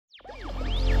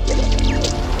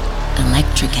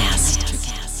Electrocast.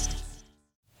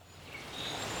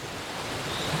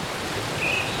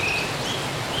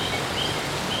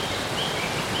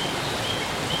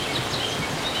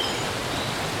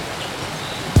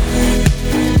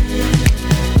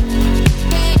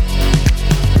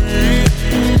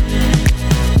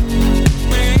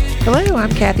 Hello,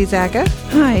 I'm Kathy Zaga.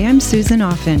 Hi, I'm Susan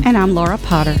Offen. And I'm Laura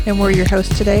Potter. And we're your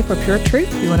hosts today for Pure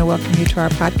Truth. We want to welcome you to our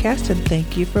podcast and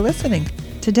thank you for listening.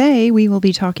 Today we will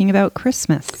be talking about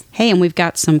Christmas. Hey, and we've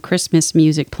got some Christmas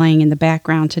music playing in the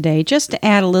background today just to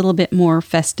add a little bit more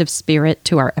festive spirit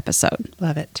to our episode.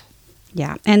 Love it.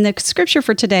 Yeah, and the scripture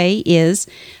for today is,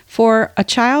 "For a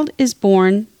child is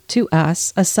born to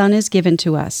us, a son is given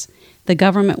to us. The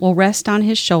government will rest on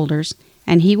his shoulders,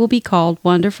 and he will be called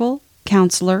Wonderful,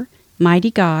 Counselor,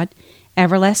 Mighty God,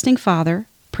 Everlasting Father,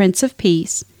 Prince of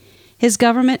Peace. His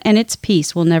government and its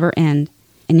peace will never end,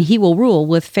 and he will rule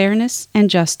with fairness and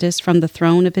justice from the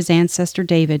throne of his ancestor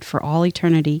David for all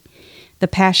eternity. The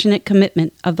passionate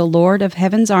commitment of the Lord of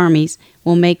Heaven's armies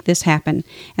will make this happen."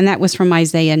 And that was from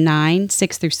Isaiah 9,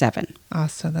 6 through 7.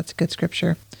 Awesome. That's a good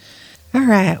scripture. All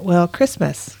right. Well,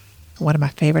 Christmas, one of my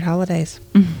favorite holidays.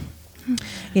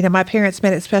 You know, my parents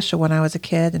made it special when I was a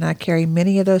kid, and I carry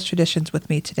many of those traditions with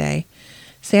me today.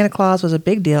 Santa Claus was a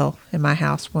big deal in my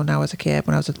house when I was a kid,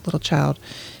 when I was a little child.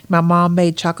 My mom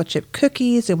made chocolate chip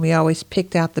cookies, and we always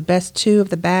picked out the best two of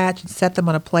the batch and set them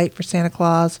on a plate for Santa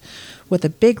Claus with a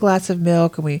big glass of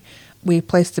milk, and we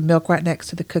placed the milk right next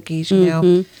to the cookies, you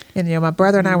know. And, you know, my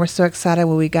brother and I were so excited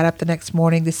when we got up the next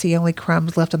morning to see only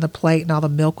crumbs left on the plate and all the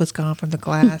milk was gone from the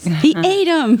glass. He ate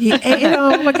them. He ate them.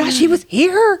 Oh, my gosh, he was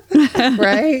here.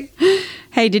 Right?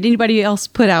 Hey, did anybody else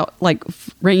put out, like,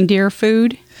 reindeer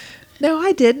food? No,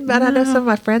 I didn't, but I know some of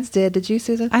my friends did. Did you,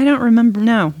 Susan? I don't remember.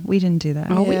 No, we didn't do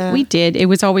that. Oh, Yeah. we did. It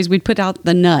was always, we'd put out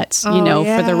the nuts, for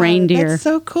the reindeer. That's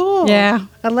so cool. Yeah.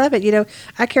 I love it. You know,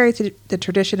 I carry the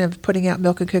tradition of putting out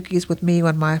milk and cookies with me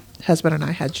when my husband and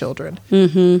I had children.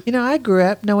 Mm-hmm. You know, I grew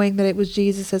up knowing that it was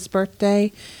Jesus'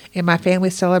 birthday, and my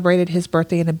family celebrated his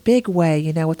birthday in a big way,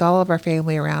 you know, with all of our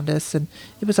family around us, and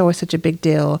it was always such a big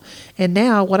deal. And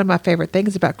now, one of my favorite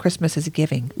things about Christmas is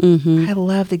giving. Mm-hmm. I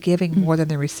love the giving more than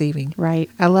the receiving. Right.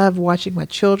 I love watching my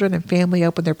children and family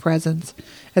open their presents.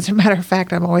 As a matter of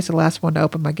fact, I'm always the last one to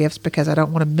open my gifts because I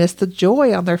don't want to miss the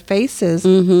joy on their faces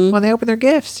when they open their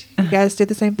gifts. You guys do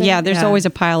the same thing? Yeah, there's always a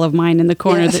pile of mine in the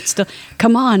corner that's still,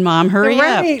 come on, Mom, hurry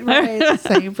up. Right.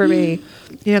 Same for me.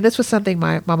 You know, this was something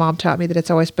my mom taught me, that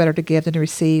it's always better to give than to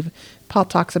receive. Paul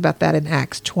talks about that in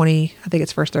Acts 20, I think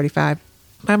it's verse 35.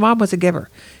 My mom was a giver,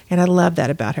 and I love that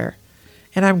about her.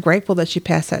 And I'm grateful that she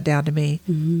passed that down to me.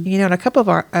 Mm-hmm. You know, and a couple of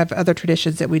our other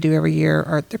traditions that we do every year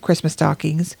are the Christmas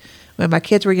stockings. When my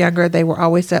kids were younger, they were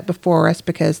always up before us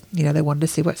because, you know, they wanted to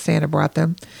see what Santa brought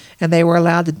them. And they were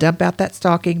allowed to dump out that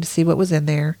stocking to see what was in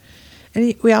there.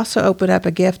 And we also opened up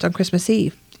a gift on Christmas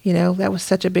Eve. You know, that was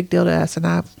such a big deal to us. And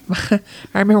I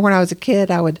remember when I was a kid,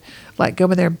 I would like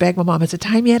go in there and beg my mom, "Is it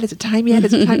time yet? Is it time yet?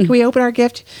 Is it time? Can we open our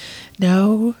gift?"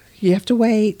 No. You have to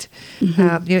wait.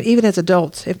 Mm-hmm. You know, even as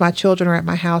adults, if my children are at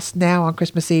my house now on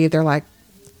Christmas Eve, they're like,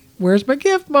 "Where's my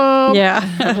gift, Mom?"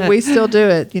 Yeah. We still do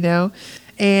it, you know.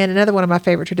 And another one of my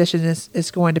favorite traditions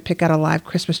is going to pick out a live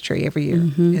Christmas tree every year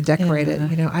and decorate it.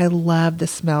 You know, I love the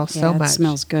smell so much. It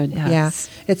smells good. Yes.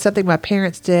 Yeah. It's something my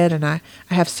parents did, and I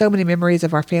have so many memories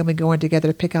of our family going together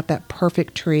to pick out that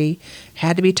perfect tree.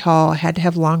 Had to be tall, had to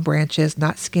have long branches,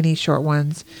 not skinny, short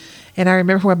ones. And I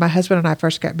remember when my husband and I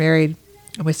first got married,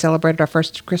 and we celebrated our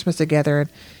first Christmas together. And,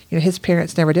 you know, his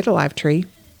parents never did a live tree.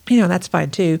 You know, that's fine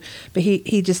too. But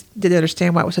he just didn't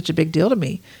understand why it was such a big deal to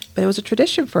me. But it was a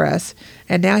tradition for us.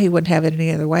 And now he wouldn't have it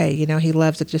any other way. You know, he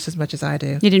loves it just as much as I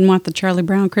do. You didn't want the Charlie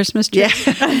Brown Christmas tree?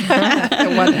 Yeah.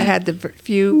 The one that had the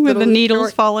few with the needles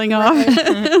short, falling off.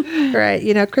 Right.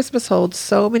 You know, Christmas holds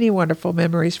so many wonderful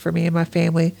memories for me and my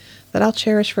family that I'll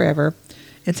cherish forever.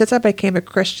 And since I became a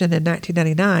Christian in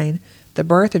 1999, the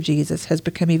birth of Jesus has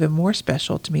become even more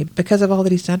special to me because of all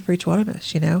that he's done for each one of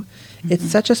us, you know. Mm-hmm. It's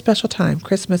such a special time.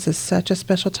 Christmas is such a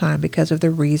special time because of the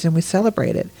reason we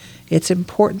celebrate it. It's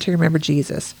important to remember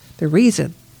Jesus, the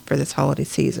reason for this holiday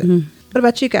season. Mm-hmm. What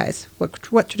about you guys?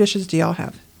 What traditions do y'all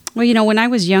have? Well, you know, when I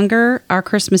was younger, our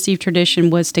Christmas Eve tradition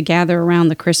was to gather around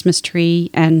the Christmas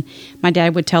tree, and my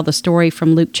dad would tell the story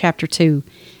from Luke chapter 2.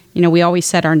 You know, we always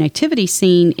set our nativity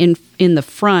scene in the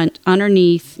front,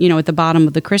 underneath, you know, at the bottom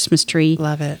of the Christmas tree.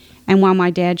 Love it. And while my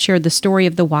dad shared the story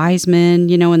of the wise men,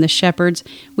 you know, and the shepherds,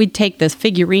 we'd take the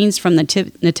figurines from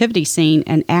the nativity scene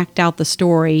and act out the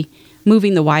story,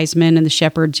 moving the wise men and the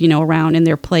shepherds, you know, around in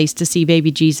their place to see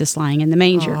baby Jesus lying in the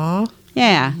manger. Aww.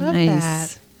 Yeah. Love Nice.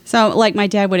 that. So, like, my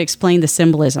dad would explain the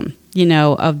symbolism.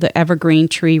 of the evergreen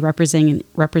tree representing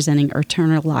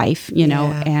eternal life,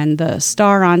 Yeah. and the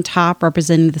star on top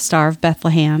representing the Star of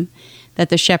Bethlehem that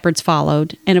the shepherds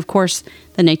followed, and of course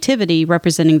the nativity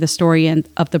representing the story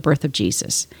of the birth of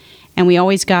Jesus. And we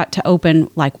always got to open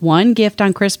like one gift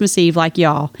on Christmas Eve, like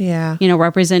y'all, Yeah.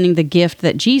 representing the gift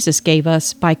that Jesus gave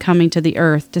us by coming to the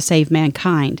earth to save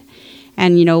mankind.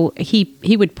 And,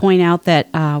 he would point out that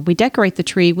we decorate the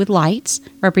tree with lights,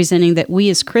 representing that we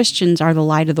as Christians are the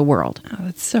light of the world. Oh,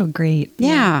 that's so great.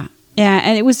 Yeah. Yeah,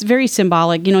 and it was very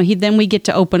symbolic. Then we get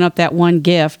to open up that one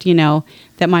gift,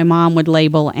 that my mom would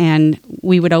label, and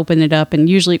we would open it up, and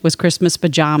usually it was Christmas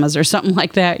pajamas or something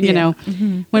like that, Yeah.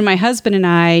 When my husband and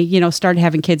I, started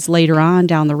having kids later on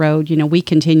down the road, we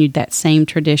continued that same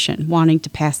tradition, wanting to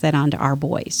pass that on to our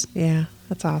boys. Yeah.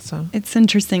 That's awesome. It's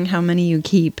interesting how many you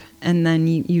keep and then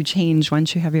you change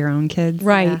once you have your own kids.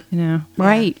 Right.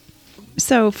 Right.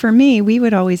 So for me, we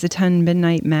would always attend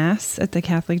midnight mass at the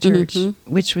Catholic Church,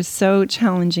 which was so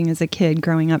challenging as a kid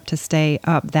growing up to stay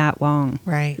up that long.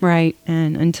 Right. Right.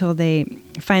 And until they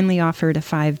finally offered a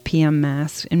 5 p.m.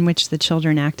 mass in which the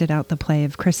children acted out the play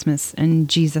of Christmas and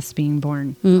Jesus being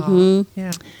born. Oh,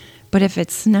 yeah. But if it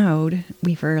snowed,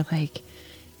 we were like,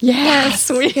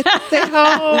 Yes. We get to stay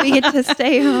home. we get to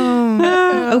stay home,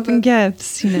 open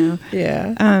gifts,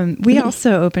 Yeah. We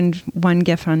also opened one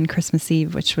gift on Christmas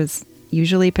Eve, which was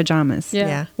usually pajamas.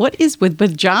 Yeah. What is with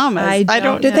pajamas? I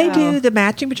don't Did they know. do the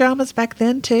matching pajamas back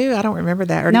then too? I don't remember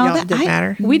that. Or No, did it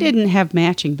matter? We didn't have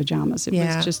matching pajamas. It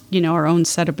Yeah. was just, our own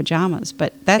set of pajamas.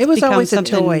 But that's It was become always a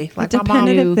something- toy. It Like my mom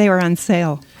depended knew. if they were on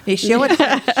sale. Yeah, she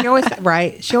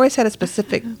always had a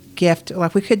specific gift.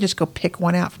 Like we couldn't just go pick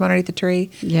one out from underneath the tree.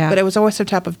 Yeah. But it was always some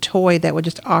type of toy that would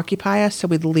just occupy us, so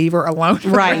we'd leave her alone for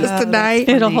Right. the rest of the night.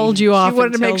 It'll hold you off. She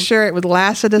wanted to make until- sure it would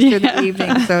last us through the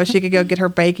evening, so she could go get her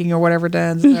baking or whatever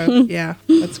done. So yeah,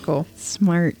 that's cool.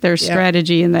 Smart. There's Yeah.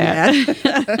 strategy in that.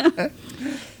 Yeah.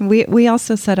 We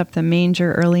also set up the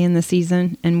manger early in the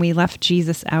season, and we left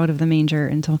Jesus out of the manger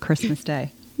until Christmas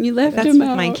Day. You left That's him with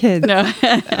out. my kids. No.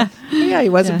 Yeah, he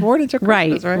wasn't Yeah. born until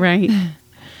Christmas, Right.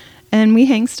 And we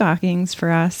hang stockings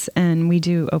for us, and we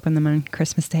do open them on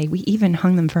Christmas Day. We even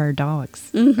hung them for our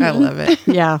dogs. I love it.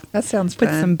 Yeah. That sounds Put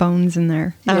fun. some bones in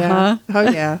there. Yeah. Uh-huh. Oh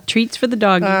yeah. Treats for the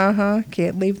dog.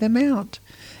 Can't leave them out.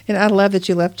 And I love that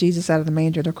you left Jesus out of the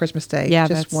manger till Christmas Day. Yeah,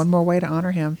 Just that's- one more way to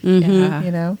honor him.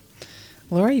 Yeah.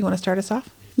 Laura, you want to start us off?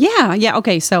 Yeah.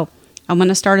 Okay, so I'm going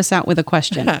to start us out with a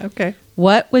question. Okay.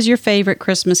 What was your favorite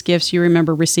Christmas gifts you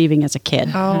remember receiving as a kid?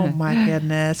 Oh my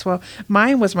goodness. Well,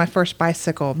 mine was my first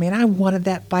bicycle. Man, I wanted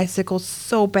that bicycle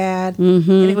so bad.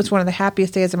 And it was one of the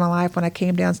happiest days of my life when I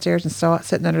came downstairs and saw it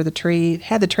sitting under the tree. It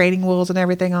had the training wheels and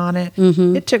everything on it.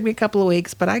 It took me a couple of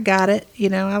weeks, but I got it.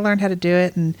 I learned how to do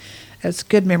it, and it was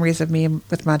good memories of me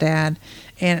with my dad.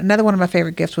 And another one of my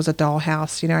favorite gifts was a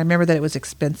dollhouse. I remember that it was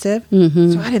expensive,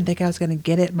 so I didn't think I was going to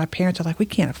get it. My parents were like, "We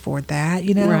can't afford that."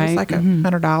 It Right. was like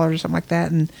 $100 or something like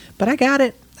that. But I got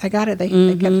it. They kept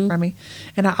it from me.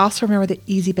 And I also remember the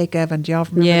Easy Bake Oven. Do y'all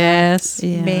remember Yes. that?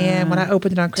 Yeah. Man, when I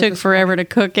opened it on Christmas. Took forever to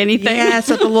cook anything. Yes,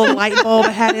 with the little light bulb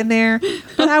I had in there.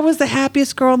 But I was the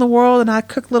happiest girl in the world, and I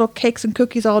cooked little cakes and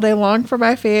cookies all day long for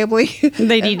my family.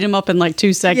 They'd eat them up in like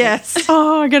 2 seconds. Yes.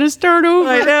 Oh, I got to start over.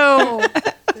 I know.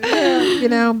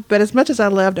 But as much as I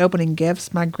loved opening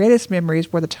gifts, my greatest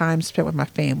memories were the time spent with my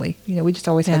family. We just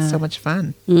always had Yeah. so much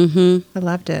fun. I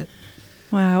loved it.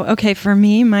 Wow. Okay. For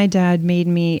me, my dad made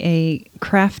me a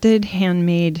crafted,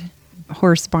 handmade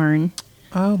horse barn,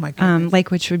 Oh my goodness.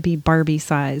 which would be Barbie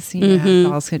size.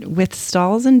 Dolls with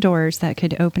stalls and doors that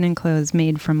could open and close,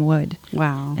 made from wood.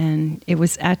 Wow. And it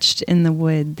was etched in the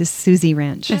wood. The Susie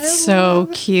Ranch. It's so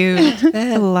cute. I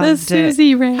That- loved The it.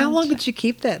 Susie Ranch. How long did you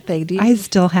keep that thing? Do you? I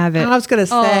still have it. I was going to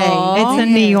say. Aw. It's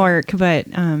in New York, but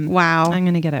Wow. I'm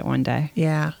gonna get it one day.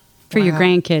 Yeah. For your Wow.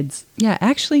 grandkids. Yeah,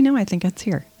 actually, no, I think it's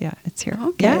here. Yeah, it's here.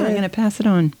 Okay. Yeah, I'm gonna pass it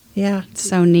on. Yeah.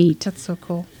 So neat. That's so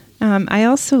cool. I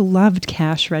also loved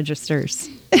cash registers,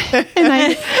 and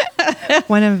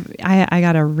I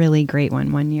got a really great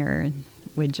one year, and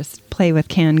would just play with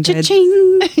canned goods.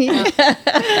 Cha-ching.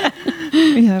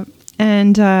 Yeah,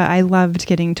 and I loved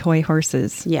getting toy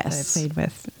horses. Yes. that I played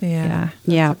with. Yeah.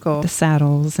 Yeah. So cool. The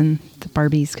saddles and the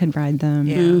Barbies could ride them.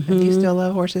 Yeah. And you still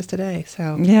love horses today.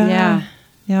 So. Yeah. Yeah.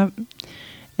 Yep.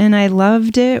 And I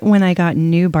loved it when I got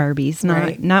new Barbies,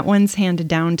 Right. not ones handed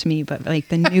down to me, but like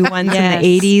the new ones Yes. in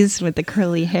the 80s with the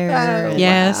curly hair. Oh,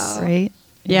 Yes. wow. Right?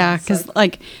 Yeah, because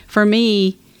for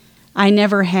me, I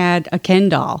never had a Ken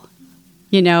doll.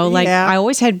 Yeah. I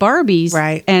always had Barbies,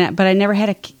 Right. but I never had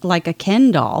a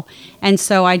Ken doll, and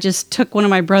so I just took one of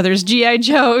my brother's GI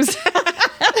Joes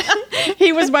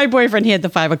He was my boyfriend. He had the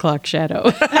 5 o'clock shadow.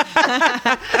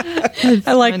 I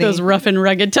like funny. those rough and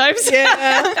rugged types.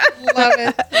 Yeah, love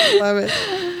it. Love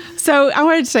it. So I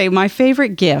wanted to say my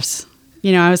favorite gifts.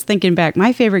 You know, I was thinking back.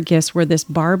 My favorite gifts were this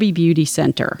Barbie Beauty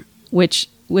Center, which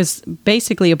was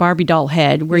basically a Barbie doll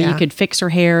head where you Yeah. could fix her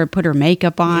hair, put her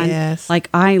makeup on. Yes. Like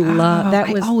I love Oh, that.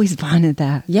 I Was always wanted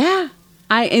that. yeah.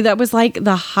 That was like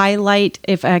the highlight.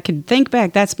 If I could think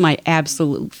back, that's my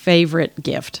absolute favorite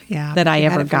gift Yeah, that I you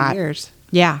had ever it for got. years.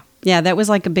 Yeah. Yeah, that was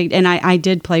like a big, and I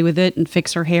did play with it and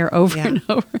fix her hair over Yeah. and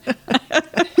over.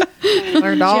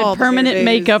 Learned She all had the permanent hairdos.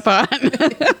 makeup on.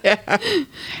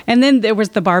 And then there was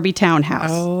the Barbie townhouse.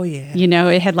 Oh, yeah. You know,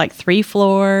 it had like 3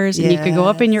 floors and you could go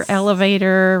up in your Yes.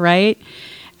 elevator, right?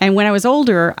 And when I was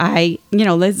older,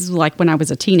 this is like when I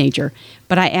was a teenager,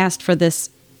 but I asked for this.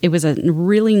 It was a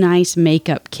really nice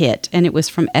makeup kit and it was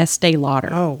from Estee Lauder.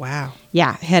 Oh, wow.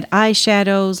 Yeah, it had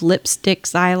eyeshadows,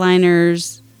 lipsticks,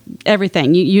 eyeliners,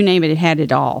 everything. You name it, it had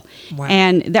it all. Wow.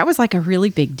 And that was like a really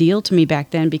big deal to me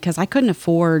back then because I couldn't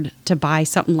afford to buy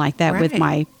something like that with Right.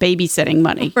 my babysitting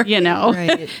money, you know.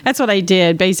 Right. That's what I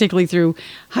did basically through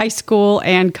high school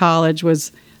and college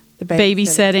was The babysitting.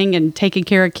 babysitting and taking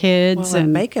care of kids Well, and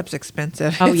and makeup's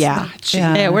expensive. Oh It's yeah. not cheap.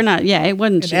 Yeah. Yeah, we're not. Yeah, it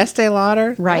wasn't And cheap. Estee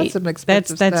Lauder, Right. That's some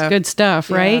expensive That's stuff. good stuff,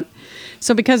 Yeah. right?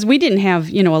 So because we didn't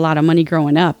have, a lot of money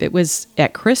growing up, it was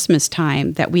at Christmas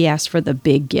time that we asked for the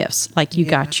big gifts. Like you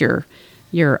Yeah. got your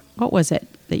what was it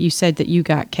that you said that you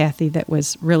got, Kathy, that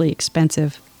was really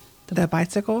expensive? The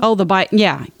bicycle. Oh,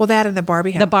 yeah. well, that and the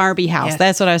Barbie house. The Barbie house. Yes.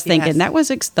 That's what I was thinking. Yes. That was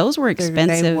those were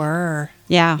expensive. They were.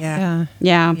 Yeah. Yeah.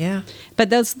 Yeah. Yeah. But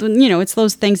those, it's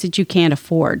those things that you can't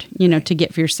afford, to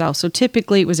get for yourself. So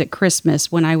typically it was at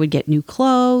Christmas when I would get new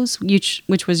clothes, which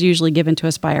was usually given to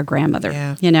us by our grandmother,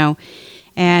 Yeah.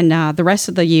 And the rest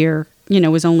of the year,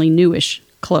 was only newish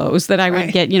clothes that I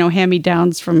would Right. get,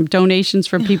 hand-me-downs from donations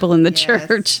from people in the Yes.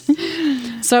 church.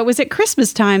 So it was at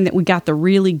Christmas time that we got the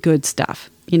really good stuff,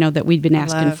 that we'd been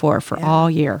asking Love. for Yeah. all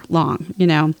year long,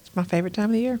 It's my favorite time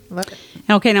of the year. Love it.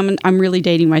 Okay, and I'm really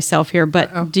dating myself here, but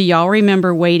Uh-oh. do y'all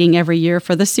remember waiting every year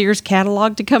for the Sears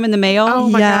catalog to come in the mail? Oh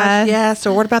my Yeah. gosh. Yeah.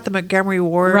 So what about the Montgomery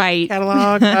Ward Right.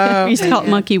 catalog? Oh, We used to call it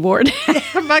man. Monkey Ward.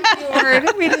 Monkey Ward.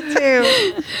 We did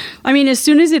too. I mean, as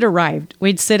soon as it arrived,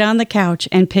 we'd sit on the couch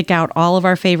and pick out all of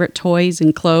our favorite toys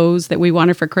and clothes that we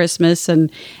wanted for Christmas.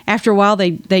 And after a while,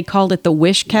 they called it the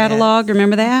Wish catalog. Yes.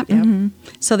 Remember that? Yep.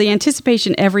 So the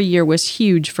anticipation every year was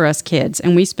huge for us kids.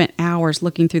 And we spent hours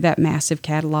looking through that massive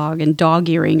catalog and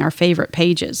dog-earing our favorite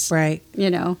pages. Right.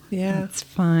 Yeah. It's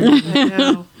fun. I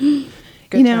know.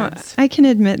 Good times. I can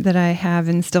admit that I have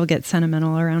and still get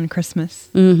sentimental around Christmas.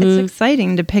 Mm-hmm. It's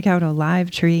exciting to pick out a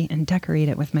live tree and decorate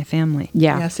it with my family.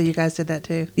 Yeah. So you guys did that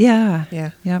too. Yeah.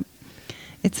 Yeah. Yep.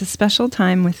 It's a special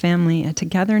time with family, a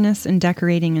togetherness and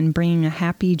decorating and bringing a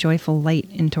happy, joyful light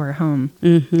into our home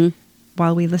Mm-hmm.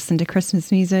 while we listen to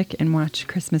Christmas music and watch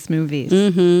Christmas movies.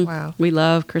 Mm-hmm. Wow. We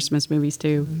love Christmas movies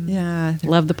too. Yeah,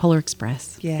 they're Love the Polar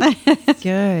Express. Yeah.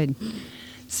 good.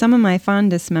 Some of my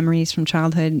fondest memories from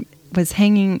childhood was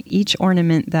hanging each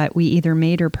ornament that we either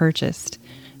made or purchased,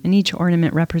 and each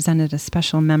ornament represented a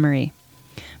special memory.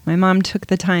 My mom took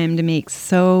the time to make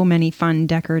so many fun,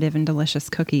 decorative, and delicious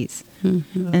cookies.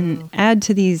 And add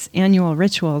to these annual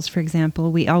rituals, for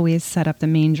example, we always set up the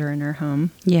manger in our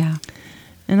home. Yeah.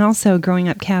 And also, growing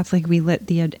up Catholic, we lit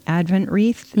the Advent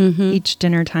wreath each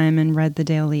dinner time and read the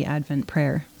daily Advent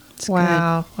prayer.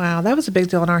 Wow. Wow. That was a big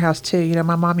deal in our house too.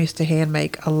 My mom used to hand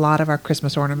make a lot of our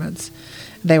Christmas ornaments.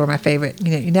 They were my favorite.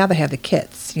 Now they have the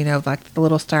kits, like the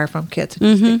little styrofoam kits. And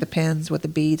you stick the pins with the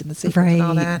beads and the sequins and all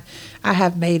Right. that. I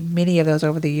have made many of those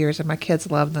over the years and my kids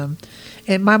love them.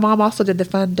 And my mom also did the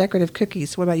fun decorative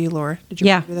cookies. What about you, Laura? Did you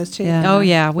Yeah. do those too? Yeah. Oh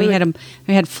yeah, we would- had them.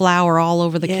 We had flour all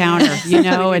over the Yes. counter, We did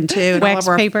and too, and all wax of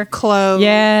our paper, clothes.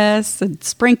 Yes, and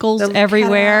sprinkles The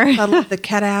everywhere. cutouts. I love the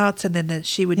cutouts, and then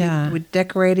she would Yeah. do with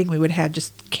decorating. We would have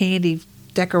just candy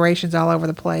decorations all over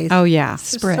the place. Oh yeah,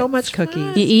 Just so Spritz much cookies.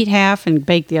 fun. you eat half and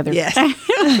bake the other. Yes.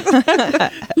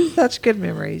 Such good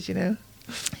memories,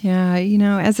 Yeah,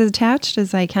 as attached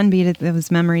as I can be to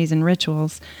those memories and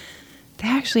rituals, they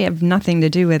actually have nothing to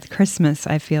do with Christmas,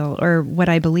 I feel, or what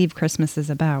I believe Christmas is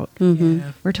about.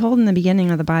 Yeah. We're told in the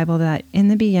beginning of the Bible that in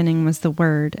the beginning was the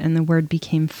Word, and the Word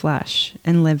became flesh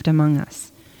and lived among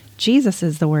us. Jesus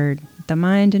is the Word, the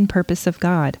mind and purpose of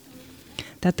God.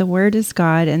 That the Word is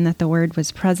God, and that the Word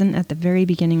was present at the very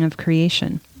beginning of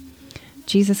creation.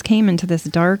 Jesus came into this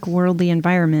dark, worldly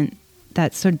environment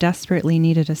that so desperately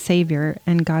needed a Savior,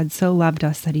 and God so loved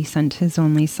us that He sent His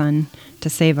only Son to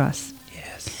save us.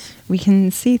 Yes. We can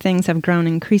see things have grown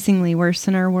increasingly worse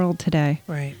in our world today.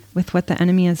 Right. With what the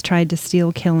enemy has tried to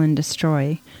steal, kill, and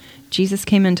destroy. Jesus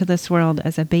came into this world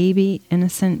as a baby,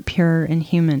 innocent, pure, and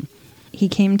human. He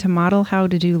came to model how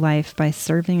to do life by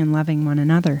serving and loving one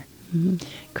another.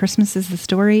 Christmas is the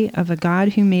story of a God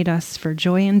who made us for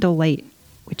joy and delight,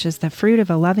 which is the fruit of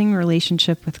a loving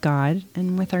relationship with God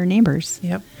and with our neighbors.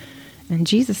 Yep. And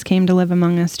Jesus came to live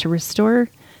among us to restore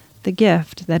the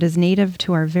gift that is native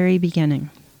to our very beginning,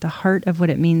 the heart of what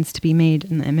it means to be made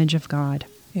in the image of God.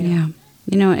 Yeah.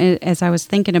 You know, as I was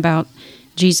thinking about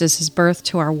Jesus' birth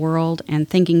to our world and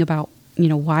thinking about,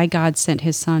 why God sent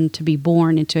his son to be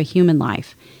born into a human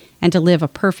life and to live a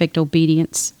perfect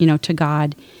obedience, to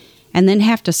God, and then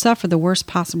have to suffer the worst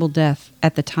possible death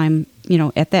at the time,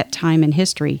 at that time in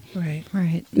history. Right.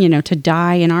 Right. To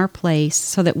die in our place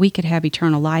so that we could have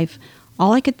eternal life.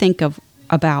 All I could think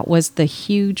about was the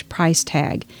huge price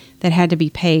tag that had to be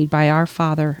paid by our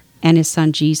Father and his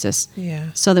son Jesus, Yeah.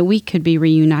 so that we could be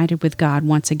reunited with God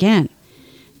once again.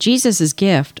 Jesus'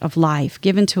 gift of life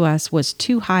given to us was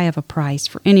too high of a price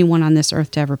for anyone on this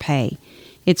earth to ever pay.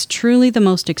 It's truly the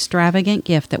most extravagant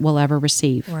gift that we'll ever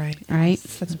receive. Right. Right?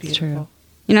 That's beautiful.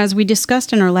 true. As we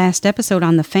discussed in our last episode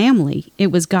on the family,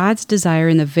 it was God's desire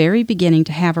in the very beginning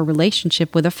to have a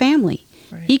relationship with a family.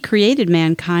 Right. He created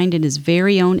mankind in his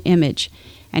very own image,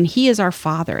 and he is our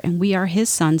Father, and we are his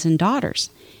sons and daughters.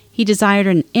 He desired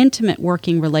an intimate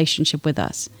working relationship with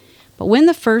us. But when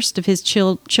the first of his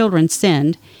children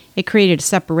sinned, it created a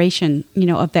separation,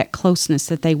 of that closeness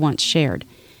that they once shared.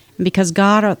 And because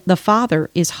God the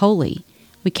Father is holy,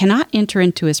 we cannot enter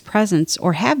into his presence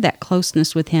or have that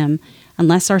closeness with him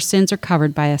unless our sins are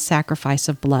covered by a sacrifice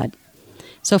of blood.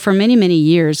 So for many, many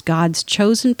years, God's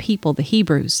chosen people, the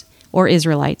Hebrews, or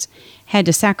Israelites, had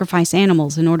to sacrifice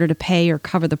animals in order to pay or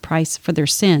cover the price for their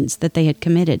sins that they had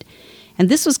committed. And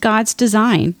this was God's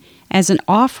design as an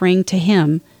offering to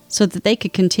him so that they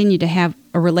could continue to have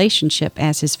a relationship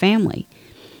as his family.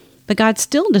 But God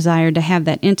still desired to have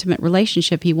that intimate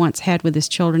relationship he once had with his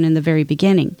children in the very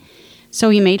beginning. So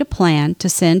he made a plan to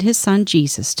send his son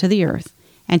Jesus to the earth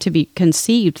and to be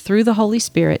conceived through the Holy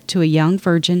Spirit to a young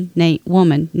virgin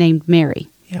woman named Mary.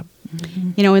 Yep.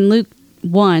 In Luke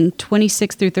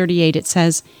 1:26 through 38, it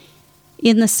says,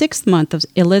 "In the 6th month of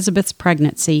Elizabeth's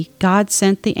pregnancy, God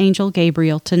sent the angel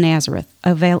Gabriel to Nazareth,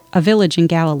 a village in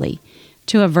Galilee,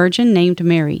 to a virgin named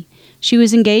Mary. She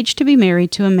was engaged to be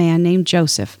married to a man named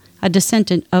Joseph, a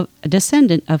descendant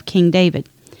of King David.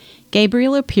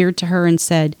 Gabriel appeared to her and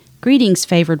said, 'Greetings,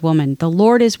 favored woman, the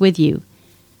Lord is with you.'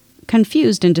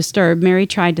 Confused and disturbed, Mary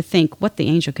tried to think what the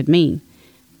angel could mean.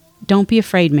 'Don't be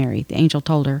afraid, Mary,' the angel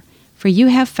told her, 'for you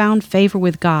have found favor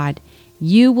with God.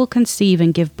 You will conceive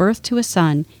and give birth to a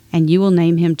son, and you will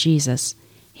name him Jesus.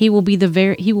 He will be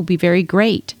very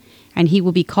great, and he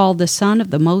will be called the Son of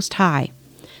the Most High.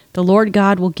 The Lord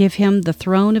God will give him the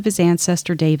throne of his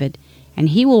ancestor David, and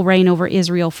he will reign over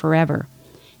Israel forever.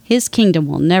 His kingdom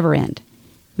will never end.'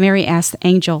 Mary asked the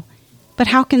angel, 'But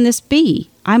how can this be?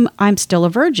 I'm still a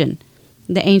virgin.'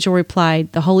 The angel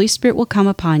replied, 'The Holy Spirit will come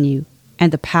upon you,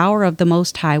 and the power of the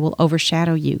Most High will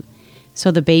overshadow you. So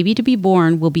the baby to be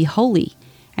born will be holy,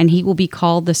 and he will be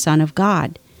called the Son of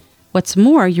God. What's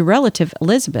more, your relative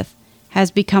Elizabeth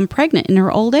has become pregnant in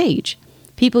her old age.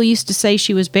 People used to say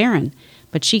she was barren,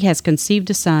 but she has conceived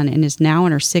a son and is now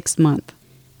in her 6th month.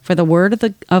 For the word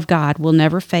of God will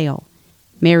never fail.'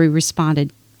 Mary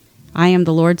responded, 'I am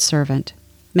the Lord's servant.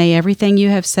 May everything you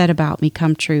have said about me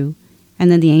come true.'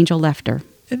 And then the angel left her."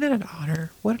 Isn't that an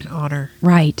honor? What an honor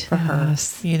Right. for her,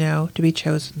 to be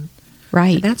chosen.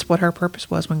 Right. And that's what her purpose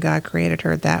was when God created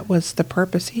her. That was the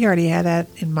purpose. He already had that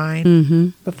in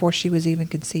mind before she was even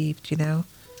conceived,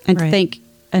 And to think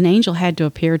an angel had to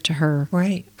appear to her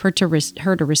Right. for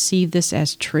her to receive this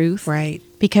as truth. Right.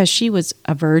 Because she was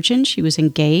a virgin, she was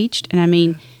engaged,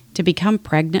 and to become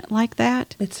pregnant like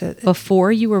that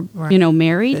before you were,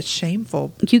 married, It's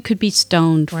shameful. you could be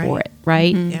stoned for it,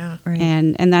 right? Yeah. Right.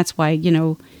 And that's why,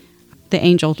 the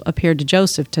angel appeared to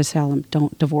Joseph to tell him,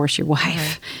 "Don't divorce your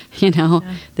wife."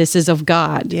 This is of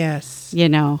God. Yes.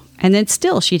 And then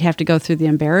still she'd have to go through the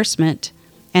embarrassment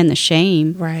and the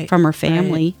shame from her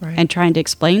family Right. and trying to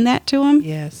explain that to him.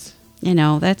 Yes.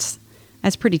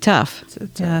 That's pretty tough.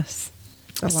 It's Yes.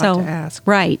 a lot to ask.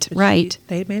 Right, But right.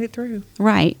 They made it through.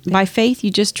 Right. By faith,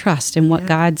 you just trust in what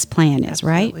God's plan is,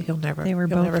 Absolutely. right? He'll never They were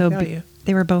he'll both never fail you.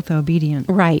 they were both obedient.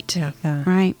 Right. Yeah. Yeah.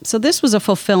 Right. So this was a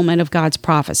fulfillment of God's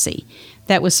prophecy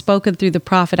that was spoken through the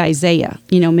prophet Isaiah,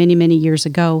 many, many years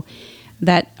ago,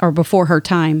 or before her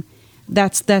time.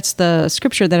 That's the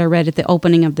scripture that I read at the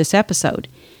opening of this episode.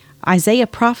 Isaiah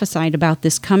prophesied about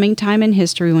this coming time in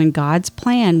history when God's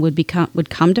plan would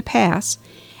come to pass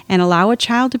and allow a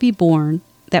child to be born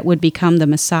that would become the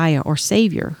Messiah or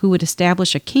Savior, who would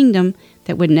establish a kingdom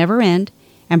that would never end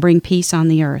and bring peace on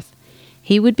the earth.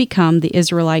 He would become the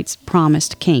Israelites'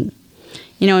 promised king.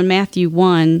 You know, in Matthew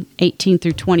 1:18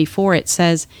 through 24, it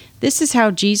says, "This is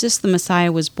how Jesus the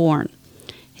Messiah was born.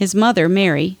 His mother,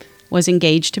 Mary, was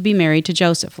engaged to be married to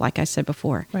Joseph, like I said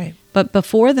before. Right. But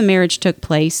before the marriage took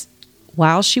place,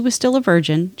 while she was still a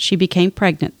virgin, she became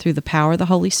pregnant through the power of the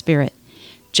Holy Spirit.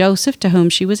 Joseph, to whom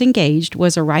she was engaged,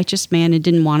 was a righteous man and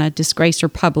didn't want to disgrace her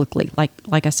publicly,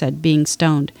 like I said, being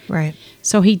stoned. Right.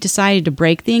 So he decided to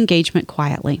break the engagement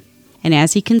quietly. And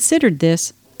as he considered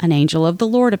this, an angel of the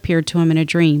Lord appeared to him in a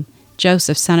dream.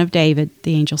 "Joseph, son of David,"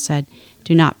 the angel said,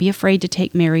 "do not be afraid to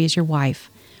take Mary as your wife,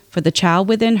 for the child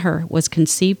within her was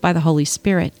conceived by the Holy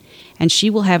Spirit, and she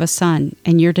will have a son,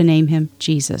 and you're to name him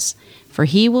Jesus, for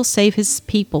he will save his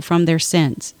people from their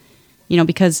sins." You know,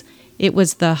 because it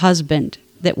was the husband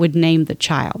that would name the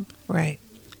child. Right.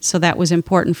 So that was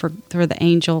important for the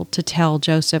angel to tell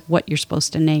Joseph what you're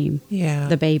supposed to name Yeah.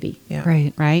 the baby. Yeah.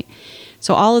 Right. Right?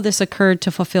 So all of this occurred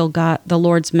to fulfill the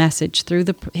Lord's message through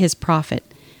his prophet.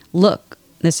 "Look,"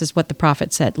 this is what the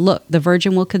prophet said, "look, the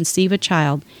virgin will conceive a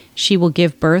child. She will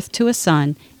give birth to a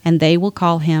son, and they will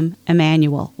call him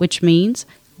Emmanuel," which means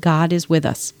God is with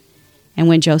us. And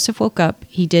when Joseph woke up,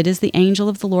 he did as the angel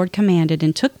of the Lord commanded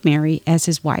and took Mary as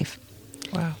his wife.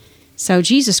 Wow. So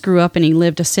Jesus grew up and he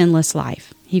lived a sinless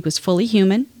life. He was fully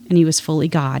human and he was fully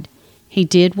God. He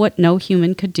did what no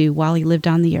human could do while he lived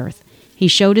on the earth. He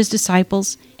showed his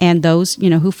disciples and those,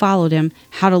 who followed him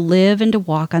how to live and to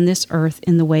walk on this earth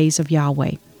in the ways of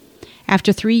Yahweh.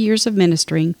 After 3 years of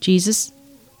ministering, Jesus,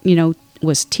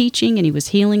 was teaching and he was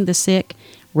healing the sick,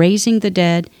 raising the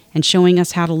dead, and showing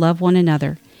us how to love one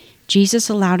another. Jesus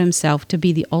allowed himself to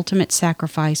be the ultimate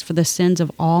sacrifice for the sins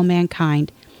of all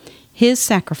mankind. His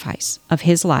sacrifice of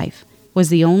his life was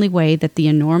the only way that the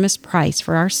enormous price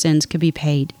for our sins could be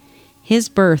paid. His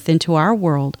birth into our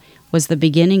world was the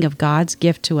beginning of God's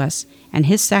gift to us, and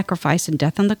his sacrifice and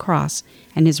death on the cross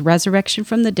and his resurrection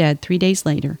from the dead 3 days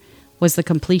later was the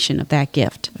completion of that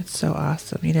gift. That's so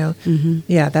awesome.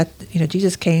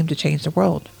 Jesus came to change the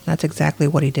world. That's exactly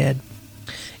what he did.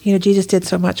 Jesus did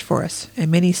so much for us,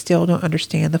 and many still don't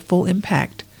understand the full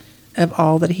impact of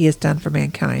all that he has done for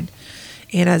mankind.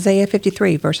 In Isaiah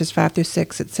 53, verses 5 through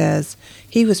 6, it says,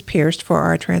 "He was pierced for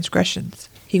our transgressions.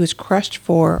 He was crushed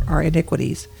for our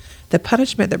iniquities. The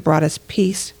punishment that brought us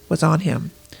peace was on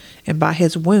him, and by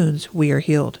his wounds we are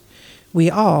healed. We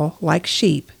all, like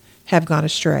sheep, have gone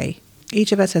astray.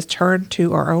 Each of us has turned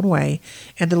to our own way,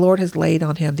 and the Lord has laid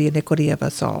on him the iniquity of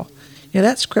us all."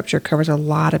 That scripture covers a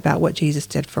lot about what Jesus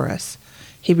did for us.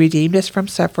 He redeemed us from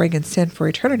suffering and sin for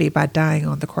eternity by dying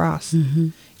on the cross. Mm-hmm.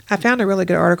 I found a really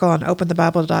good article on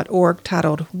openthebible.org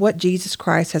titled "What Jesus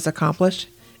Christ Has Accomplished,"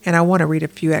 and I want to read a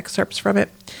few excerpts from it.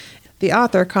 The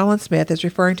author, Colin Smith, is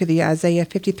referring to the Isaiah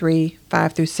 53,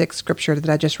 5 through 6 scripture that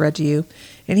I just read to you.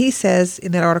 And he says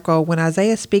in that article, when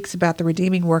Isaiah speaks about the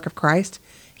redeeming work of Christ,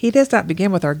 he does not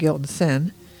begin with our guilt and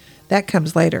sin. That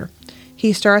comes later.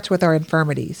 He starts with our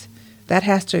infirmities. That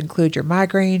has to include your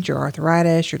migraines, your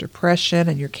arthritis, your depression,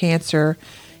 and your cancer.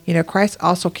 Christ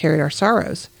also carried our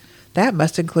sorrows. That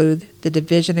must include the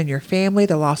division in your family,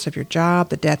 the loss of your job,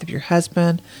 the death of your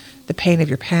husband, the pain of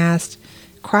your past.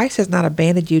 Christ has not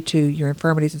abandoned you to your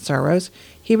infirmities and sorrows.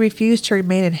 He refused to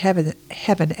remain in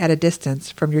heaven at a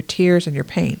distance from your tears and your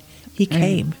pain. He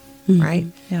came, right?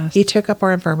 Yes. He took up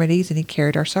our infirmities and he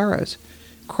carried our sorrows.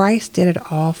 Christ did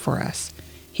it all for us.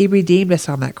 He redeemed us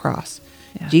on that cross.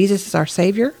 Yeah. Jesus is our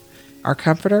Savior, our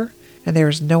Comforter, and there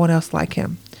is no one else like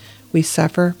him. We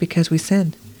suffer because we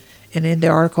sin. And in the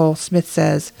article, Smith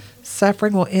says,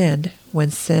 suffering will end when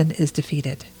sin is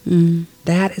defeated. Mm-hmm.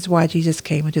 That is why Jesus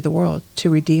came into the world, to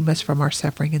redeem us from our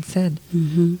suffering and sin.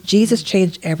 Mm-hmm. Jesus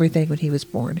changed everything when he was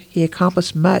born. He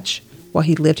accomplished much while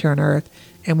he lived here on earth.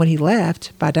 And when he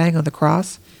left, by dying on the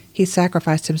cross, he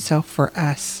sacrificed himself for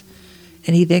us.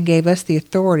 And he then gave us the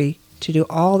authority to do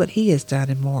all that he has done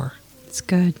and more. It's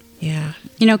good. Yeah.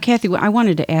 Kathy, I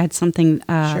wanted to add something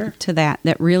Sure. to that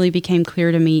really became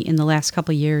clear to me in the last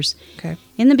couple of years. Okay.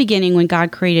 In the beginning, when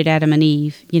God created Adam and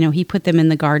Eve, he put them in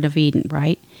the Garden of Eden,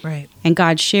 right? Right. And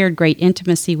God shared great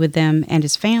intimacy with them and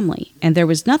his family. And there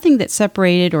was nothing that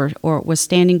separated or was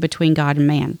standing between God and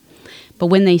man. But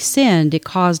when they sinned, it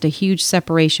caused a huge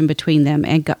separation between them.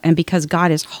 And because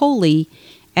God is holy,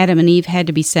 Adam and Eve had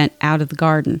to be sent out of the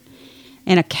garden.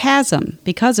 And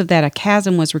because of that, a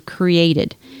chasm was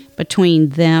created between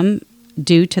them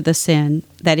due to the sin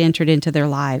that entered into their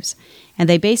lives. And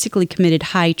they basically committed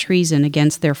high treason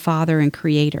against their Father and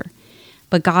Creator.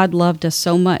 But God loved us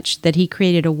so much that he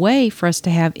created a way for us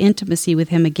to have intimacy with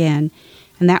him again.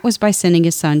 and that was by sending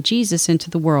his son Jesus into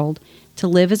the world to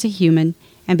live as a human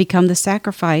and become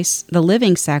the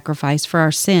living sacrifice for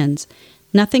our sins.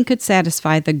 Nothing could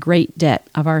satisfy the great debt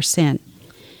of our sin.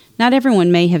 Not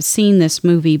everyone may have seen this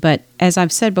movie, but as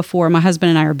I've said before, my husband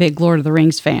and I are big Lord of the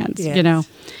Rings fans, Yes.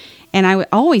 And I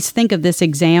always think of this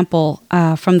example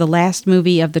from the last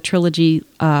movie of the trilogy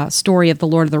story of the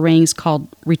Lord of the Rings called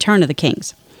Return of the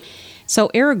Kings. So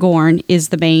Aragorn is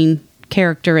the main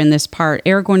character in this part.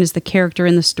 Aragorn is the character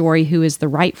in the story who is the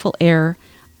rightful heir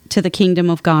to the kingdom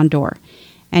of Gondor.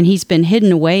 And he's been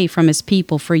hidden away from his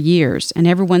people for years, and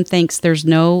everyone thinks there's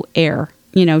no heir,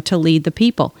 to lead the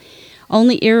people.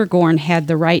 Only Aragorn had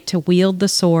the right to wield the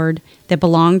sword that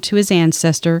belonged to his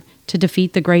ancestor to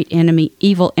defeat the great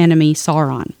evil enemy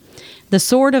Sauron. The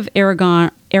sword of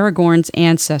Aragorn's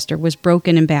ancestor was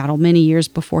broken in battle many years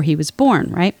before he was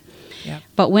born, right? Yep.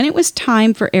 But when it was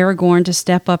time for Aragorn to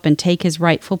step up and take his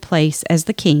rightful place as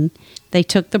the king, they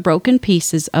took the broken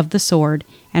pieces of the sword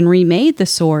and remade the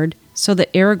sword so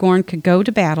that Aragorn could go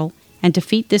to battle and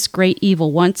defeat this great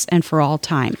evil once and for all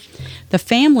time. The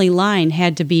family line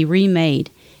had to be remade,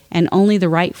 and only the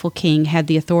rightful king had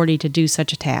the authority to do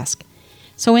such a task.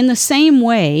 So in the same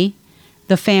way,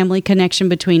 the family connection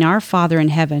between our Father in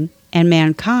heaven and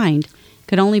mankind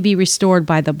could only be restored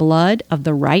by the blood of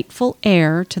the rightful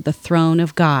heir to the throne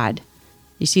of God.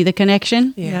 You see the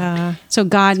connection? Yeah. So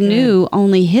God knew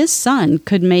only his son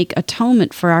could make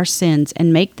atonement for our sins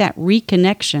and make that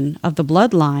reconnection of the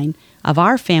bloodline of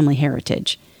our family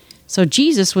heritage. So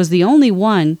Jesus was the only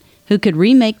one who could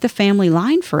remake the family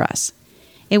line for us.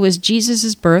 It was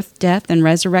Jesus' birth, death, and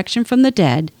resurrection from the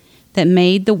dead that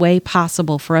made the way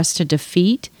possible for us to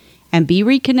defeat and be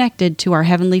reconnected to our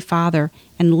Heavenly Father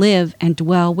and live and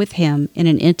dwell with him in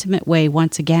an intimate way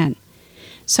once again.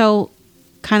 So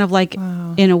kind of like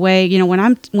in a way, when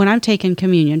I'm taking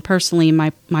communion personally in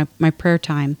my prayer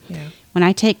time, when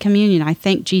I take communion, I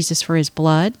thank Jesus for his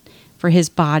blood, for his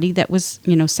body that was,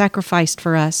 sacrificed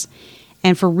for us,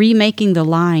 and for remaking the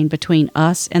line between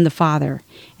us and the Father.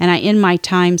 And I end my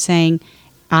time saying,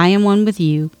 I am one with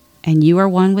you, and you are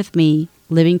one with me,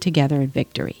 living together in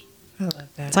victory. I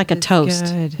love that. It's like a toast,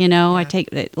 good. I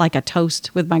take it like a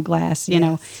toast with my glass,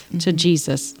 to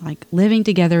Jesus, like living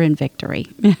together in victory.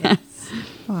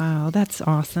 Wow, that's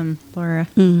awesome, Laura.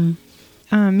 Mm.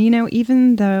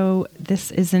 Even though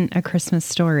this isn't a Christmas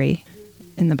story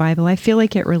in the Bible, I feel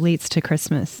like it relates to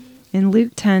Christmas. In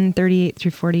Luke 10:38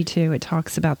 through 42, it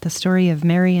talks about the story of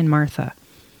Mary and Martha.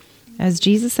 As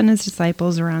Jesus and his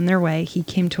disciples were on their way, he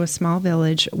came to a small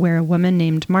village where a woman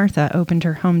named Martha opened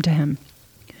her home to him.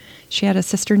 She had a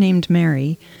sister named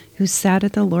Mary, who sat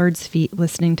at the Lord's feet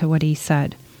listening to what he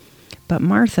said. But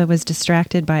Martha was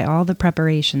distracted by all the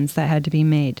preparations that had to be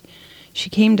made. She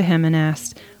came to him and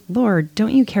asked, "Lord,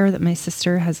 don't you care that my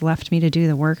sister has left me to do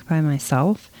the work by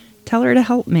myself? Tell her to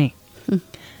help me."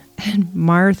 And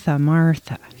Martha,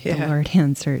 Martha, the Lord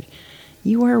answered,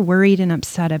 "You are worried and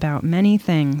upset about many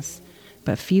things,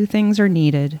 but few things are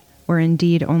needed, or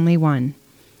indeed only one.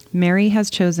 Mary has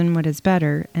chosen what is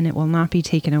better, and it will not be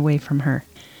taken away from her."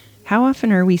 How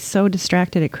often are we so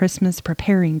distracted at Christmas,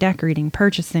 preparing, decorating,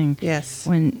 purchasing, Yes.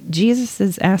 when Jesus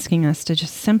is asking us to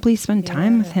just simply spend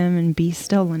time with him and be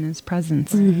still in his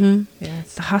presence? Mm-hmm.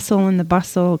 Yes. The hustle and the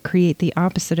bustle create the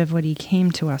opposite of what he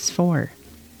came to us for.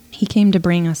 He came to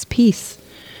bring us peace,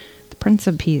 the Prince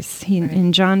of Peace.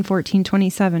 In John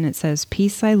 14:27, it says,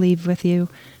 "Peace I leave with you,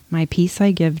 my peace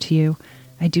I give to you.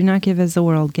 I do not give as the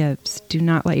world gives. Do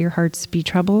not let your hearts be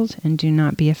troubled, and do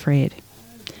not be afraid."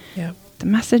 Yep. The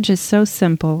message is so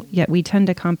simple, yet we tend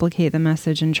to complicate the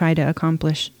message and try to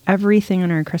accomplish everything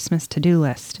on our Christmas to-do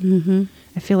list. Mm-hmm.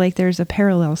 I feel like there's a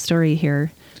parallel story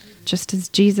here. Just as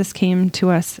Jesus came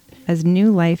to us as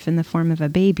new life in the form of a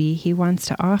baby, he wants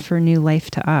to offer new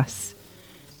life to us.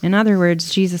 In other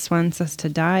words, Jesus wants us to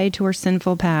die to our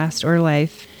sinful past or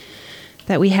life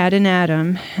that we had in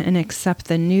Adam and accept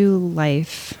the new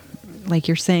life, like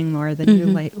you're saying, Laura, the new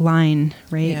line,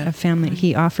 right, Yeah. of family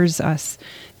he offers us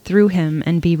through him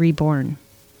and be reborn.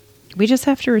 We just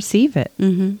have to receive it.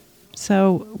 Mm-hmm.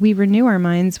 So we renew our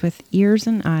minds with ears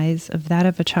and eyes of that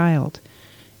of a child.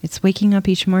 It's waking up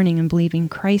each morning and believing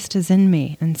Christ is in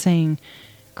me and saying,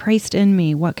 "Christ in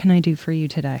me, what can I do for you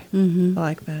today?" Mm-hmm. I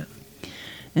like that.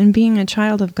 And being a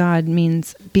child of God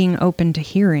means being open to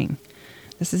hearing.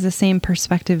 This is the same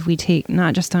perspective we take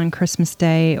not just on Christmas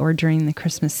Day or during the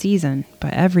Christmas season,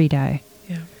 but every day.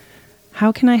 Yeah.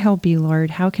 How can I help you,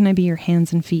 Lord? How can I be your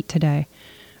hands and feet today?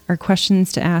 Are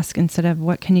questions to ask instead of,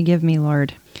 "What can you give me,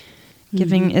 Lord?"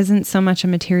 Giving isn't so much a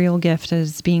material gift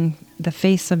as being the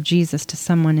face of Jesus to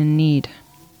someone in need.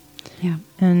 Yeah.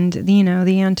 And,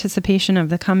 the anticipation of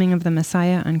the coming of the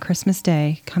Messiah on Christmas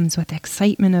Day comes with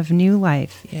excitement of new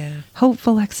life, Yeah.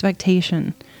 hopeful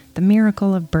expectation, the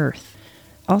miracle of birth.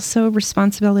 Also,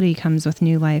 responsibility comes with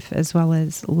new life, as well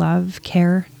as love,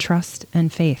 care, trust,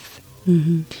 and faith.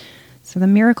 Mm-hmm. So the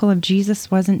miracle of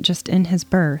Jesus wasn't just in his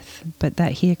birth, but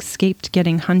that he escaped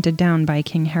getting hunted down by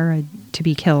King Herod to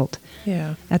be killed.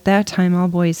 Yeah. At that time, all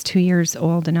boys 2 years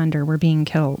old and under were being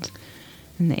killed.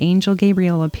 And the angel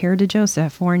Gabriel appeared to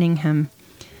Joseph, warning him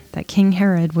that King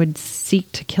Herod would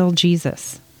seek to kill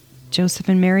Jesus. Joseph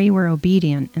and Mary were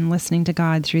obedient in listening to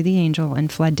God through the angel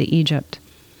and fled to Egypt.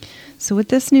 So with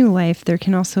this new life, there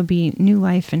can also be new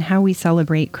life in how we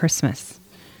celebrate Christmas.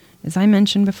 As I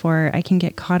mentioned before, I can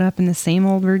get caught up in the same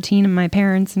old routine of my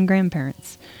parents and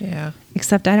grandparents. Yeah.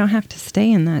 Except I don't have to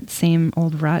stay in that same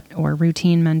old rut or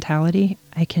routine mentality.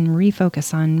 I can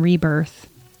refocus on rebirth,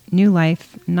 new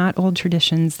life, not old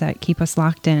traditions that keep us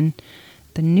locked in.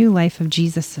 The new life of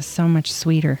Jesus is so much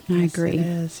sweeter. I Yes, agree. It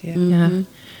is. Yeah. Yeah.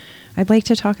 I'd like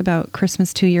to talk about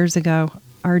Christmas 2 years ago.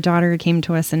 Our daughter came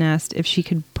to us and asked if she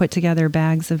could put together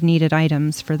bags of needed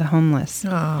items for the homeless.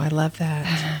 Oh, I love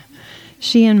that.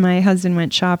 She and my husband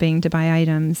went shopping to buy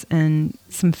items and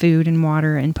some food and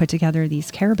water and put together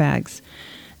these care bags.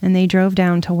 And they drove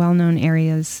down to well-known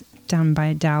areas down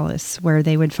by Dallas where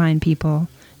they would find people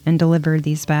and deliver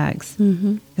these bags.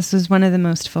 Mm-hmm. This was one of the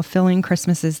most fulfilling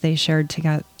Christmases they shared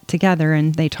together,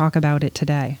 and they talk about it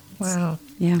today. Wow.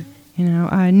 Yeah.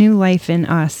 A new life in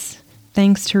us,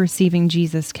 thanks to receiving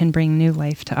Jesus, can bring new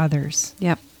life to others.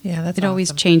 Yep. Yeah, that's It always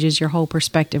awesome. changes your whole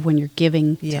perspective when you're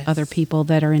giving Yes. to other people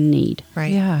that are in need.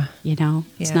 Right. Yeah, It's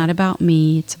Yeah. not about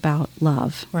me, it's about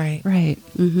love. Right. right.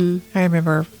 Mm-hmm. I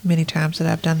remember many times that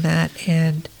I've done that,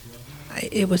 and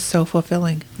it was so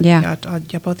fulfilling. Yeah.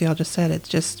 Both of y'all just said it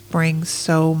just brings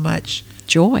so much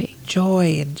Joy.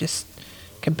 joy and just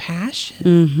compassion.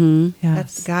 Mm-hmm.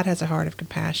 Yes. God has a heart of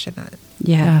compassion.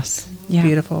 Yes. Yeah.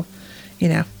 Beautiful.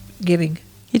 Giving.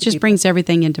 It just people. brings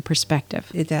everything into perspective,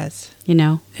 It does. you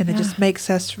know? And it Yeah. just makes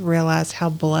us realize how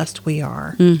blessed we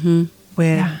are Mm-hmm.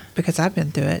 because I've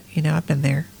been through it. I've been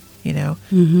there.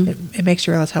 Mm-hmm. It makes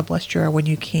you realize how blessed you are when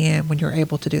you're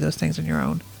able to do those things on your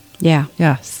own, Yeah.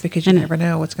 Yes. because you And- never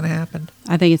know what's going to happen.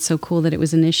 I think it's so cool that it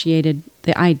was initiated,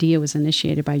 the idea was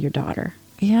initiated by your daughter.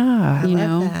 Yeah. I You love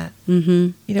know? that.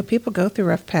 Mm-hmm. People go through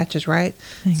rough patches, right?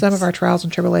 Thanks. Some of our trials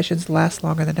and tribulations last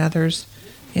longer than others.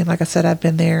 And like I said, I've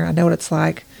been there. I know what it's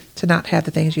like to not have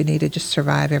the things you need to just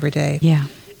survive every day. Yeah.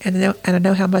 And I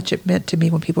know how much it meant to me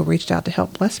when people reached out to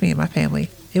help bless me and my family.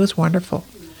 It was wonderful.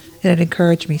 And it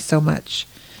encouraged me so much.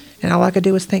 And all I could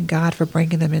do was thank God for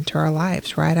bringing them into our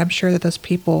lives, right? I'm sure that those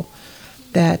people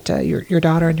that your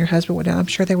daughter and your husband went down, I'm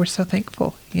sure they were so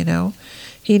thankful,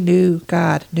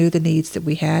 God knew the needs that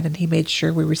we had, and he made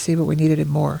sure we received what we needed and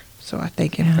more. So I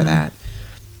thank him for that.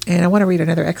 And I want to read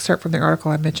another excerpt from the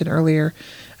article I mentioned earlier.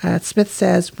 Smith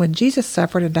says, when Jesus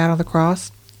suffered and died on the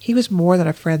cross, he was more than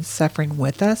a friend suffering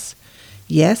with us.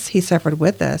 Yes, he suffered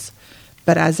with us,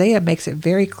 but Isaiah makes it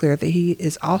very clear that he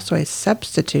is also a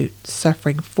substitute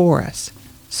suffering for us.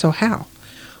 So how?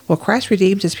 Well, Christ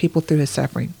redeems his people through his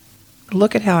suffering.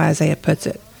 Look at how Isaiah puts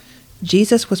it.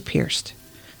 Jesus was pierced.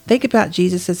 Think about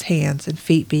Jesus' hands and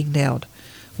feet being nailed.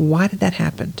 Why did that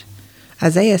happen?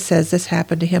 Isaiah says this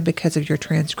happened to him because of your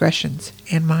transgressions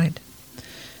and mine.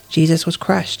 Jesus was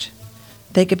crushed.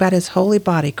 Think about his holy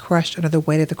body crushed under the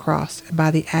weight of the cross and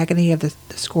by the agony of the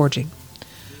scourging.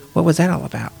 What was that all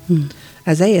about?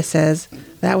 Isaiah says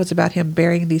that was about him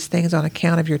bearing these things on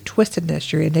account of your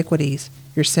twistedness, your iniquities,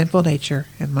 your sinful nature,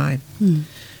 and mine.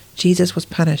 Jesus was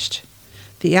punished.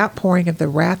 The outpouring of the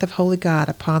wrath of holy God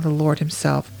upon the Lord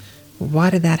himself. Why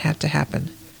did that have to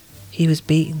happen? He was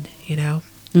beaten,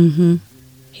 Mm-hmm.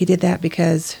 He did that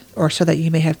so that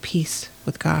you may have peace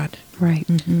with God. Right.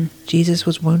 Jesus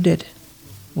was wounded.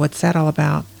 What's that all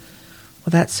about?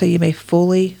 Well, that's so you may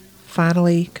fully,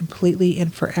 finally, completely,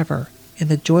 and forever, in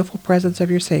the joyful presence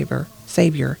of your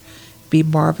Savior, be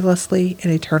marvelously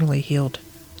and eternally healed.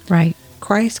 Right.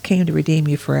 Christ came to redeem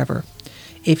you forever.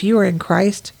 If you are in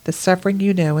Christ, the suffering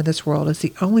you know in this world is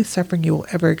the only suffering you will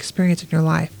ever experience in your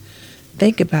life.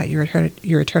 Think about your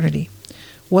eternity.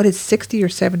 What is 60 or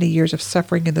 70 years of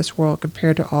suffering in this world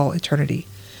compared to all eternity?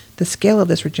 The scale of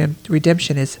this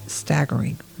redemption is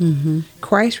staggering. Mm-hmm.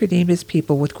 Christ redeemed his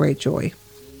people with great joy.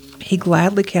 He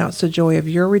gladly counts the joy of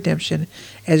your redemption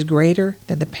as greater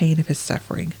than the pain of his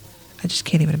suffering. I just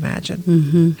can't even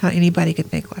imagine how anybody could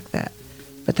think like that.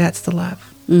 But that's the love.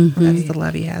 That's the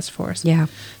love he has for us. Yeah.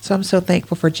 So I'm so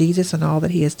thankful for Jesus and all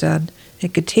that he has done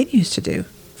and continues to do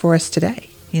for us today.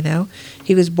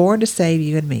 He was born to save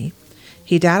you and me.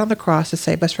 He died on the cross to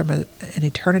save us from an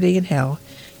eternity in hell.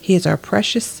 He is our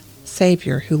precious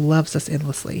Savior who loves us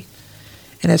endlessly.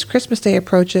 And as Christmas Day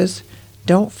approaches,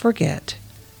 don't forget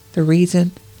the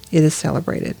reason it is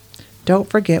celebrated. Don't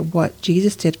forget what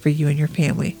Jesus did for you and your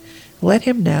family. Let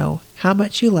him know how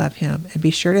much you love him, and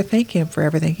be sure to thank him for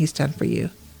everything he's done for you.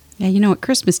 Yeah, at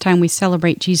Christmas time we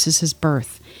celebrate Jesus'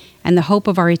 birth and the hope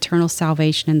of our eternal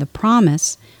salvation and the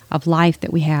promise of life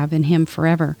that we have in him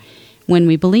forever when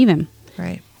we believe him.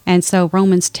 Right. And so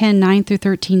Romans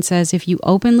 10:9-13 says, if you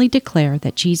openly declare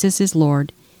that Jesus is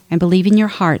Lord and believe in your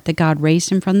heart that God raised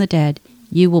him from the dead,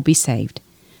 you will be saved.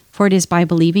 For it is by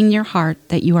believing in your heart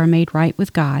that you are made right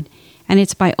with God, and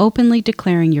it's by openly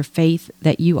declaring your faith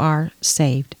that you are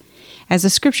saved. As the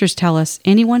scriptures tell us,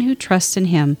 anyone who trusts in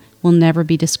him will never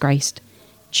be disgraced.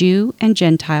 Jew and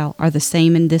Gentile are the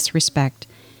same in this respect.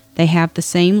 They have the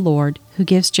same Lord who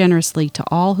gives generously to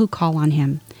all who call on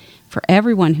him. For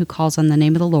everyone who calls on the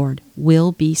name of the Lord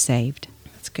will be saved.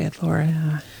 That's good, Laura.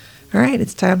 Yeah. All right,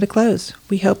 it's time to close.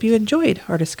 We hope you enjoyed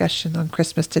our discussion on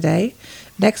Christmas today.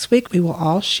 Next week, we will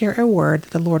all share a word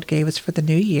that the Lord gave us for the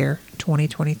new year,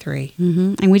 2023.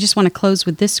 And we just want to close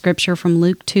with this scripture from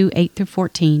Luke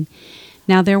 2:8-14.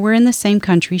 Now there were in the same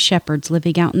country shepherds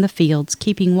living out in the fields,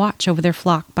 keeping watch over their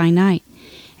flock by night.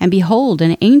 And behold,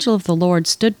 an angel of the Lord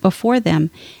stood before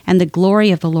them, and the glory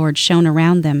of the Lord shone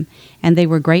around them, and they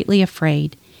were greatly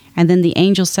afraid. And then the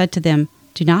angel said to them,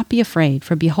 do not be afraid,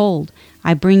 for behold,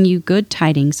 I bring you good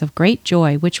tidings of great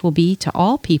joy, which will be to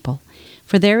all people.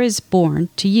 For there is born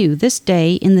to you this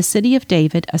day in the city of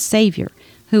David a Savior,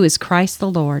 who is Christ the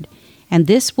Lord. And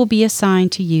this will be a sign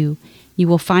to you. You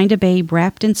will find a babe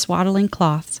wrapped in swaddling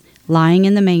cloths, lying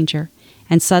in the manger.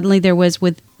 And suddenly there was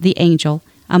with the angel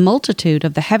a multitude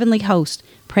of the heavenly host,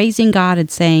 praising God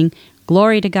and saying,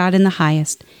 Glory to God in the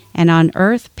highest, and on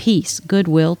earth peace,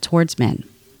 goodwill towards men.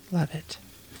 Love it.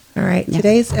 All right,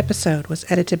 Today's episode was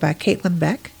edited by Caitlin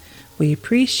Beck. We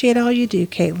appreciate all you do,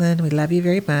 Caitlin. We love you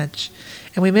very much.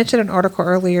 And we mentioned an article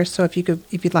earlier, so if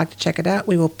you'd like to check it out,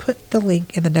 we will put the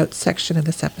link in the notes section of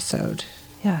this episode.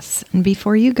 Yes, and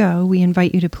before you go, we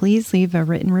invite you to please leave a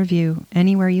written review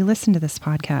anywhere you listen to this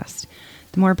podcast.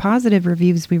 The more positive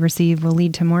reviews we receive will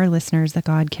lead to more listeners that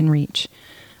God can reach.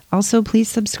 Also, please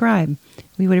subscribe.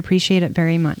 We would appreciate it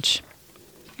very much.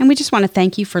 And we just want to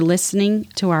thank you for listening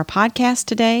to our podcast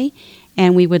today,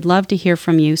 and we would love to hear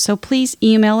from you. So please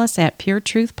email us at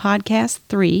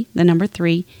puretruthpodcast3,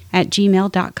 3,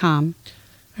 @gmail.com.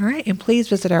 All right, and please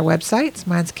visit our websites.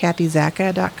 Mine's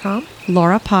KathyZaka.com.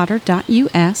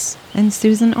 laurapotter.us. And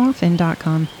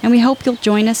SusanOrphan.com. And we hope you'll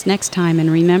join us next time,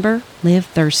 and remember, live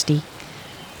thirsty.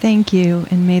 Thank you,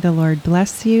 and may the Lord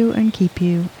bless you and keep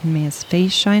you, and may his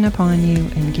face shine upon you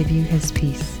and give you his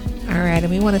peace. All right,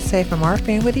 and we want to say from our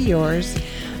family to yours,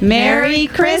 Merry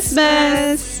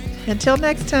Christmas! Until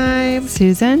next time,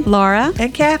 Susan, Laura,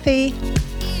 and Kathy.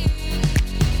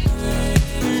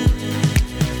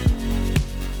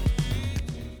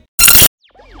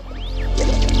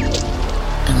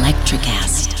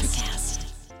 Electricast.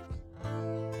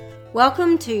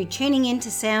 Welcome to Tuning Into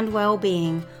Sound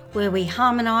Wellbeing, where we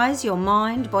harmonise your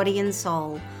mind, body and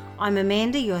soul. I'm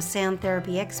Amanda, your sound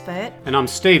therapy expert. And I'm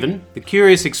Stephen, the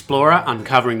curious explorer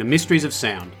uncovering the mysteries of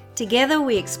sound. Together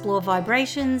we explore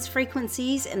vibrations,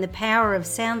 frequencies and the power of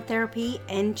sound therapy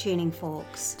and tuning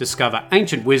forks. Discover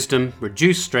ancient wisdom,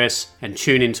 reduce stress and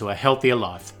tune into a healthier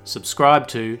life. Subscribe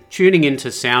to Tuning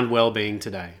Into Sound Wellbeing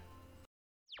today.